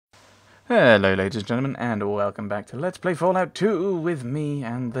Hello ladies and gentlemen, and welcome back to Let's Play Fallout 2 with me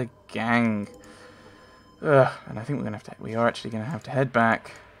and the gang. And I think we are actually gonna have to head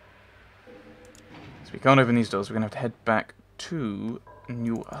back. So we can't open these doors, we're gonna have to head back to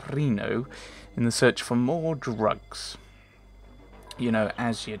New Reno in the search for more drugs. You know,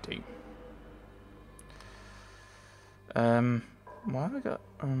 as you do. Why have I got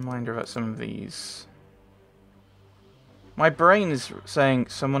a reminder about some of these? My brain is saying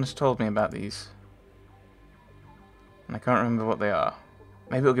someone has told me about these. And I can't remember what they are.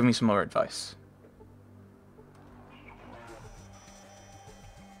 Maybe it'll give me some more advice.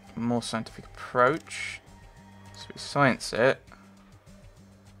 More scientific approach. So we science it.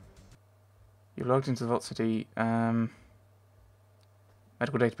 You've logged into the Vault City medical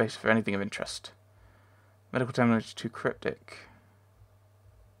database for anything of interest. Medical terminology too cryptic.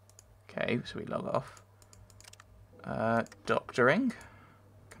 Okay, so we log off. Doctoring?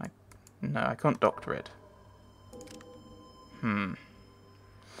 Can I? No, I can't doctor it.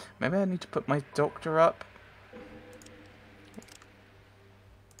 Maybe I need to put my doctor up.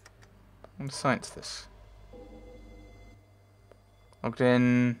 I'm going to science this. Logged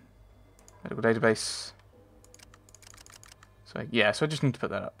in. Medical database. So, yeah, so I just need to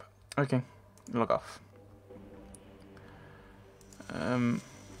put that up. Okay, log off.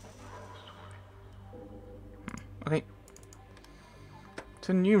 Okay.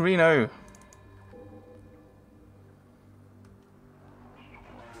 To New Reno.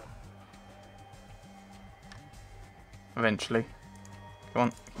 Eventually. Go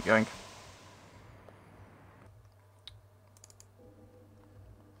on, keep going.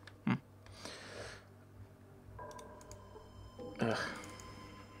 Ugh. Oh,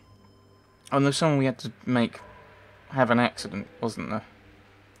 and there's someone we had to have an accident, wasn't there?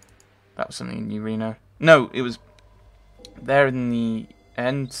 That was something in New Reno. No, it was there in the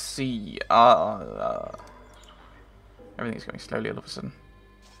NCR. Everything's going slowly all of a sudden.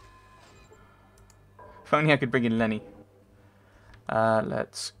 If only I could bring in Lenny.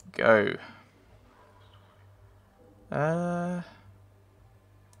 Let's go. That's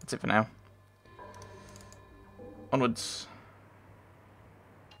it for now. Onwards.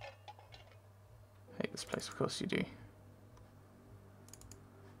 Hate this place, of course you do.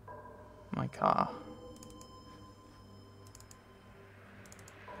 My car.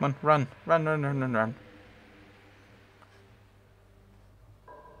 Come on, run. Run, run, run, run, run.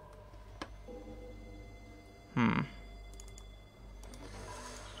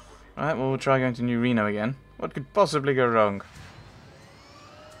 Alright, well, we'll try going to New Reno again. What could possibly go wrong?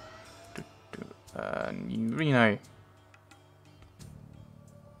 New Reno.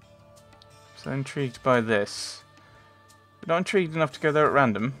 So intrigued by this. But not intrigued enough to go there at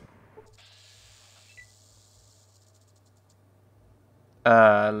random.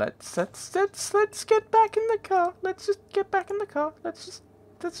 Let's get back in the car. Let's just get back in the car. Let's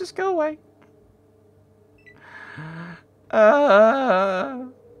just go away.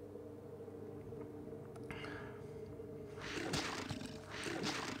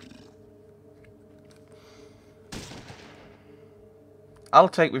 I'll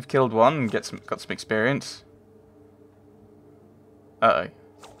take we've killed one and got some experience. Uh-oh.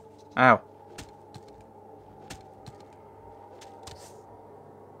 Ow.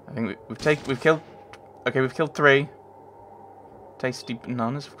 I think we've killed 3. Tasty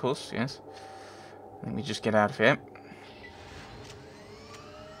bananas, of course, yes. I think we just get out of here.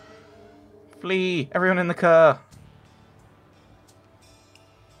 Flee! Everyone in the car!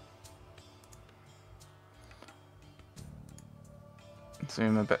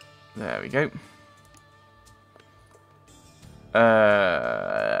 Zoom a bit. There we go.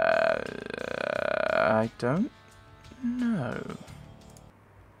 I don't know.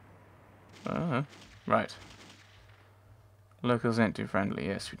 Right. Locals ain't too friendly.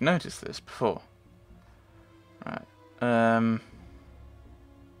 Yes, we'd noticed this before. Right.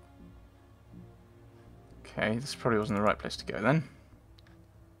 Okay, this probably wasn't the right place to go then.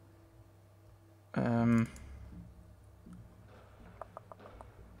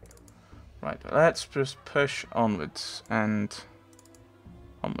 Right, let's just push onwards and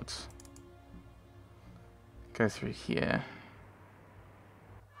onwards. Go through here.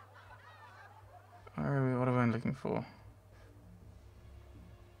 Where are we? What am I looking for?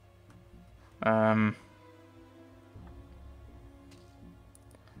 Don't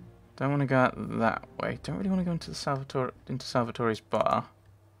want to go out that way. Don't really want to go into Salvatore's bar.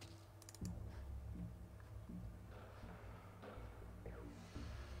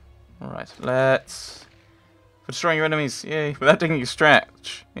 Alright, let's... For destroying your enemies, yay, without taking a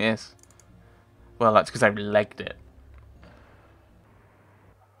stretch, yes. Well, that's because I legged it.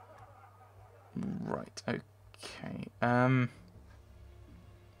 Right, okay.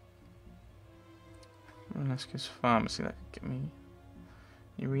 Let's go to pharmacy. That could get me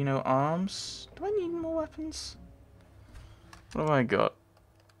Reno arms. Do I need more weapons? What have I got?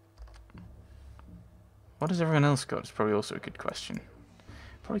 What has everyone else got? It's probably also a good question.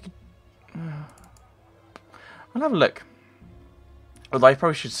 Probably could... I'll have a look. Although I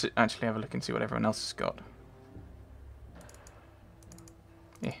probably should actually have a look and see what everyone else has got.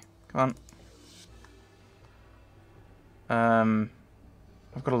 Yeah, come on.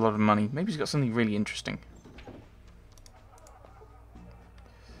 I've got a lot of money. Maybe he's got something really interesting.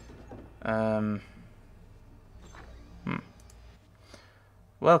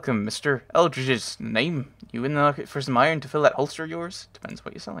 Welcome, Mr. Eldridge's name. You in the market for some iron to fill that holster of yours? Depends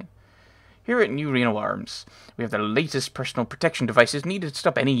what you're selling. Here at New Reno Arms, we have the latest personal protection devices needed to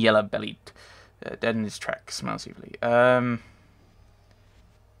stop any yellow-bellied dead in his tracks, smells evilly.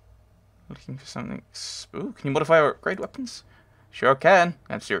 Looking for something... Ooh, can you modify or upgrade weapons? Sure can.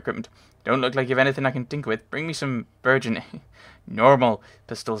 That's your equipment. Don't look like you have anything I can tinker with. Bring me some virgin, normal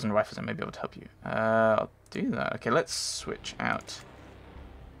pistols and rifles. I may be able to help you. I'll do that. Okay, let's switch out.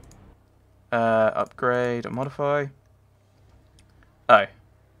 Upgrade or modify. Oh.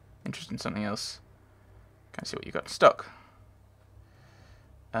 Interested in something else. Can I see what you got in stock?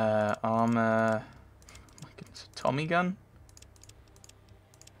 Armor. Oh my goodness, Tommy gun?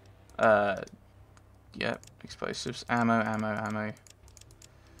 Yeah, explosives, ammo.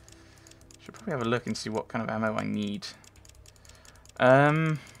 Should probably have a look and see what kind of ammo I need.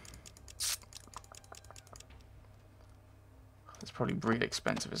 That's probably really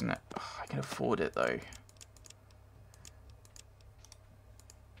expensive, isn't it? Oh, I can afford it though.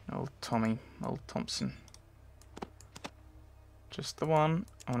 Old Tommy, old Thompson. Just the one.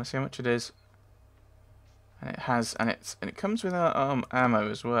 I want to see how much it is. And it has, and it comes with ammo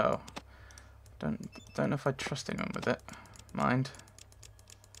as well. Don't know if I trust anyone with it. Mind.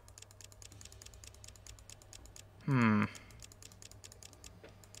 Didn't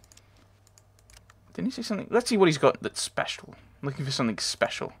he say something? Let's see what he's got that's special. I'm looking for something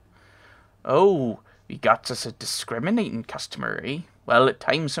special. Oh, we got us a discriminating customer, eh? Well, at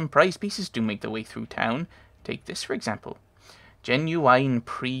times some prize pieces do make their way through town. Take this, for example. Genuine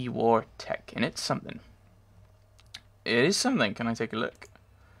pre-war tech, and it's something. It is something. Can I take a look?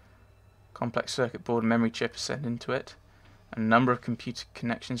 Complex circuit board, memory chip is sent into it. A number of computer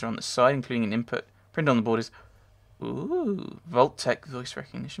connections are on the side, including an input. Print on the board is... Ooh, Vault-Tec voice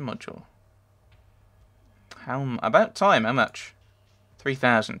recognition module. About time, how much?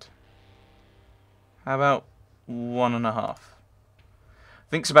 3,000. How about 1.5?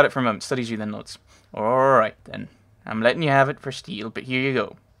 Thinks about it for a moment, studies you, then nods. Alright then. I'm letting you have it for steel, but here you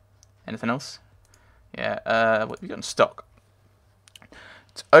go. Anything else? Yeah, what have we got in stock?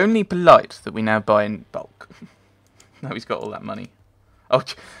 It's only polite that we now buy in bulk. Now he's got all that money.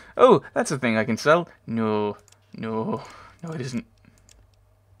 Oh, that's a thing I can sell. No, it isn't.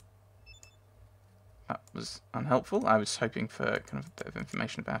 That was unhelpful. I was hoping for kind of a bit of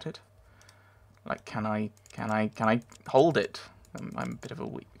information about it. Like, can I hold it? I'm a bit of a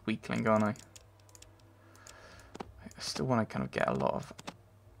weakling, aren't I? I still want to kind of get a lot of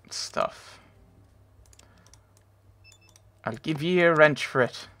stuff. I'll give you a wrench for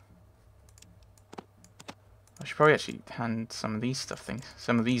it. I should probably actually hand some of these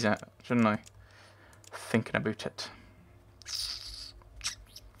out, shouldn't I? Thinking about it.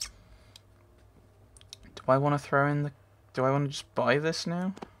 Do I want to throw in the... Do I want to just buy this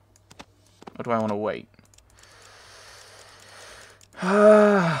now? Or do I want to wait?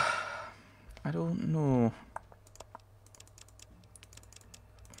 I don't know.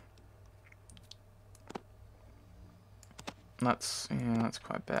 That's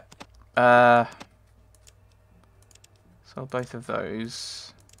quite a bit. Sell both of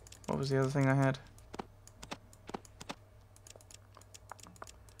those. What was the other thing I had?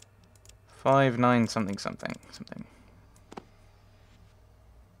 5,9 something.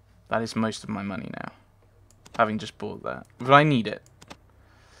 That is most of my money now. Having just bought that. But I need it.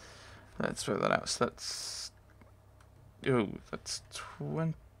 Let's throw that out. So that's... Oh, that's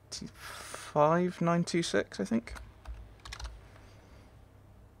 25,926, I think.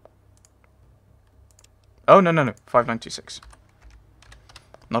 Oh, no. 5,926.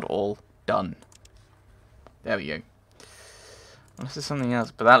 Not all. Done. There we go. Unless there's something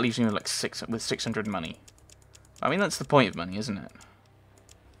else. But that leaves me with like 600 money. I mean, that's the point of money, isn't it?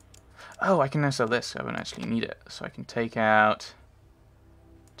 Oh, I can now sell this. I won't actually need it. So I can take out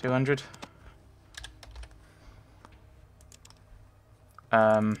 200.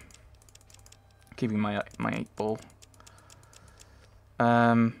 Keeping my 8 ball.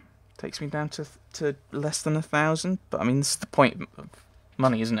 Takes me down to less than 1,000. But I mean, this is the point of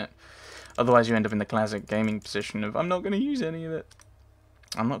money, isn't it? Otherwise, you end up in the classic gaming position of, I'm not going to use any of it.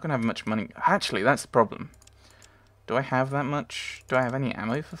 I'm not going to have much money. Actually, that's the problem. Do I have that much? Do I have any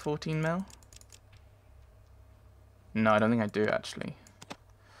ammo for 14 mil? No, I don't think I do, actually.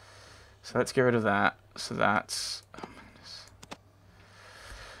 So let's get rid of that. So that's... Oh my goodness.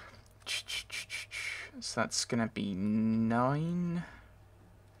 So that's going to be 9.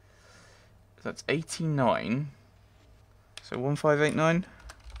 That's 89. So 1589.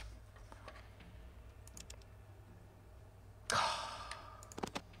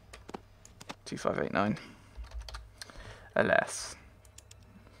 $2589. Alas.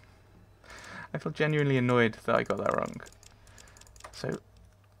 I feel genuinely annoyed that I got that wrong. So,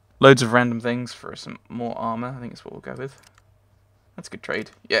 loads of random things for some more armor. I think that's what we'll go with. That's a good trade.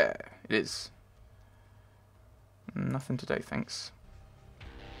 Yeah, it is. Nothing today, thanks.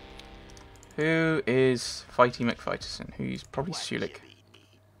 Who is Fighty McFighterson? Who's probably Sulik.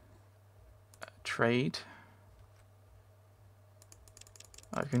 Trade.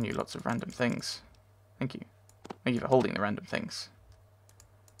 I've given you lots of random things. Thank you. Thank you for holding the random things.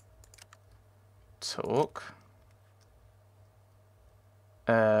 Talk.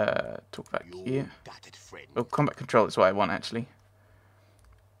 Talk back here. Oh, combat control is what I want, actually.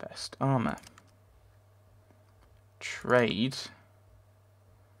 Best armor. Trade.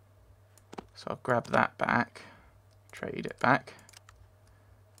 So I'll grab that back. Trade it back.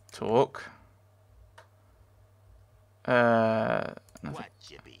 Talk.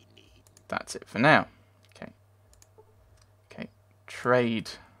 That's it for now. Okay. Okay. Trade.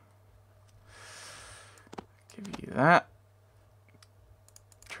 Give you that.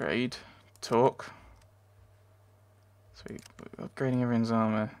 Trade. Talk. So we're upgrading everyone's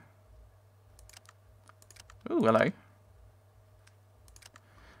armor. Ooh, hello.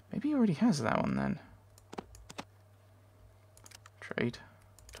 Maybe he already has that one then. Trade.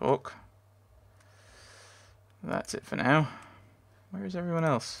 Talk. That's it for now. Where is everyone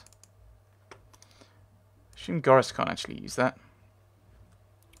else? I assume Goris can't actually use that.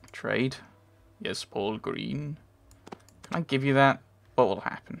 Trade. Yes, Paul Green. Can I give you that? What will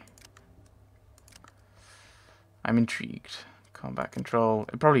happen? I'm intrigued. Combat control.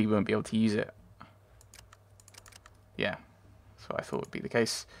 It probably won't be able to use it. Yeah. That's what I thought would be the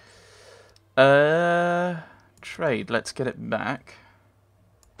case. Trade. Let's get it back.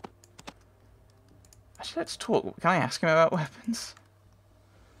 Actually, let's talk. Can I ask him about weapons?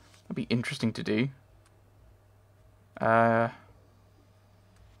 That'd be interesting to do. Oh,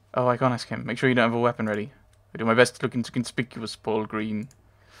 I can't ask him. Make sure you don't have a weapon ready. I do my best to look into conspicuous Paul Green.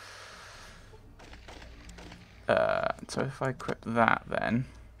 So if I equip that, then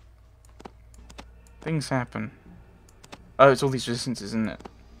things happen. Oh, it's all these resistances, isn't it?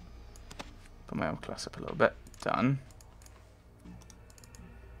 Put my armor class up a little bit. Done.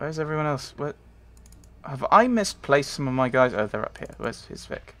 Where's everyone else? Where? Have I misplaced some of my guys? Oh, they're up here. Where's his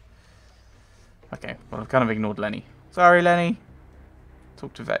Vic? Okay, well, I've kind of ignored Lenny. Sorry, Lenny.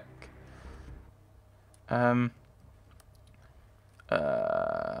 Talk to Vic.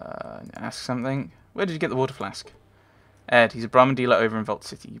 Ask something. Where did you get the water flask? Ed, he's a Brahmin dealer over in Vault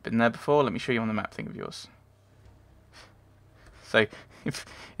City. You've been there before? Let me show you on the map thing of yours. So,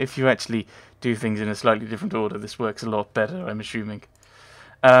 if you actually do things in a slightly different order, this works a lot better, I'm assuming.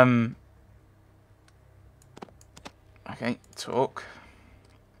 Okay, talk.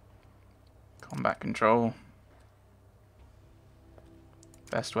 Combat control.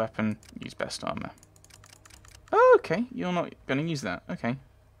 Best weapon, use best armor. Oh, okay, you're not going to use that. Okay.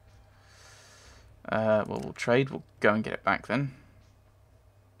 Well, we'll trade. We'll go and get it back then.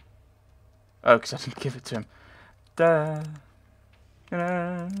 Oh, because I didn't give it to him. Da.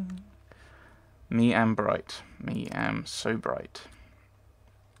 Da. Me am bright. Me am so bright.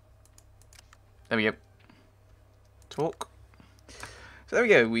 There we go. Talk. So there we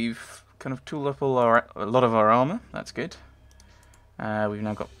go. We've kind of tooled up a lot of our armor. That's good. We've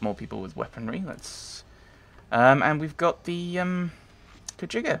now got more people with weaponry. Let's. And we've got the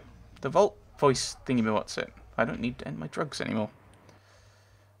Kajigga, the Vault voice thingy. What's it? I don't need to end my drugs anymore,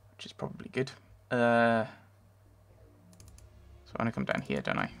 which is probably good. So I want to come down here,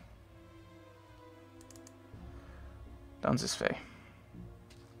 don't I? Down this way.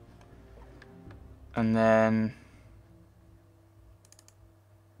 And then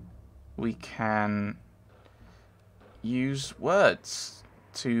we can use words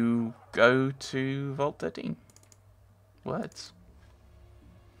to go to Vault 13. Words.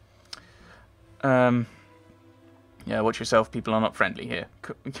 Yeah, watch yourself. People are not friendly here.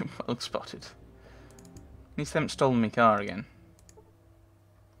 Well spotted. At least they haven't stolen my car again.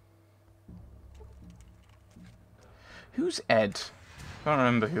 Who's Ed? Can't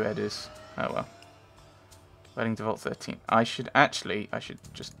remember who Ed is. Oh well. Waiting to Vault 13. I should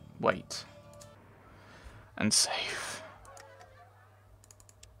just wait. And save.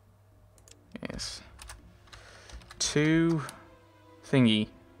 Yes. 2 thingy.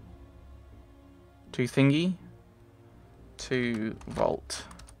 2 thingy. 2 Vault.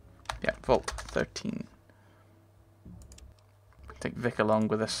 Yeah, Vault 13. Take Vic along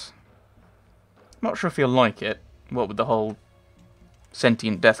with us. Not sure if he'll like it. What with the whole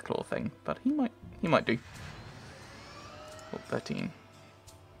sentient Deathclaw thing, but he might do. Vault 13.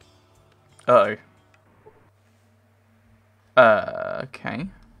 Uh-oh. Okay.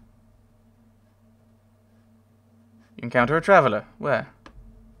 You encounter a traveller. Where?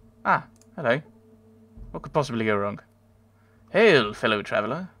 Ah, hello. What could possibly go wrong? Hail, fellow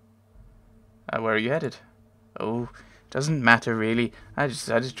traveller. Where are you headed? Oh, doesn't matter really. I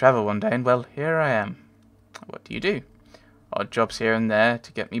just travel one day and, well, here I am. What do you do? Odd jobs here and there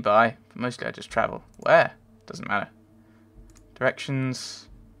to get me by, but mostly I just travel. Where? Doesn't matter. Directions.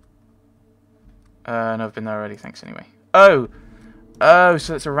 No, I've been there already, thanks anyway. Oh! Oh,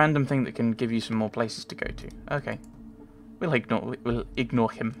 so it's a random thing that can give you some more places to go to. Okay. We'll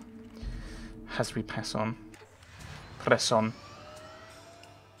ignore him as we pass on. Press on.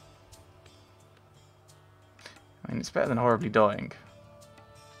 I mean, it's better than horribly dying.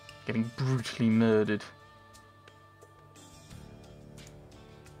 Getting brutally murdered.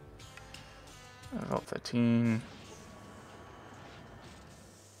 Vault 13.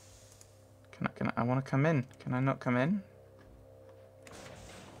 I want to come in. Can I not come in?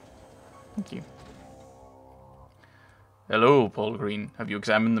 Thank you. Hello, Paul Green. Have you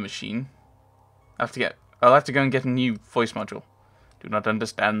examined the machine? I'll have to go and get a new voice module. Do not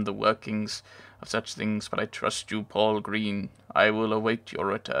understand the workings of such things, but I trust you, Paul Green. I will await your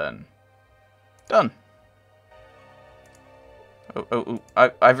return. Done.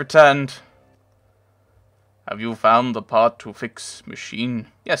 I've returned. Have you found the part to fix machine?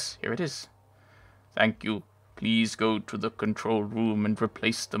 Yes, here it is. Thank you. Please go to the control room and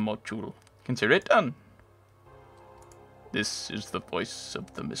replace the module. Consider it done. This is the voice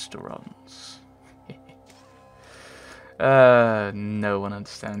of the Mr. Rons. No one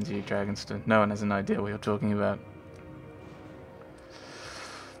understands you, Dragonstone. No one has an idea what you're talking about.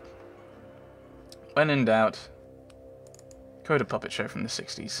 When in doubt, go to Puppet Show from the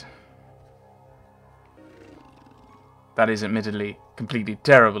 60s. That is admittedly completely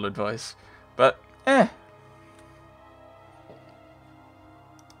terrible advice, but as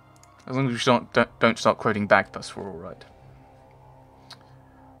long as we don't start quoting Bagpuss, we're alright.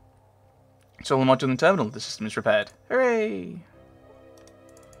 Install the module in the terminal. The system is repaired. Hooray!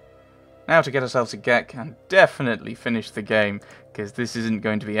 Now to get ourselves a Gek and definitely finish the game, because this isn't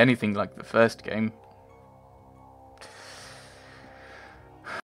going to be anything like the first game.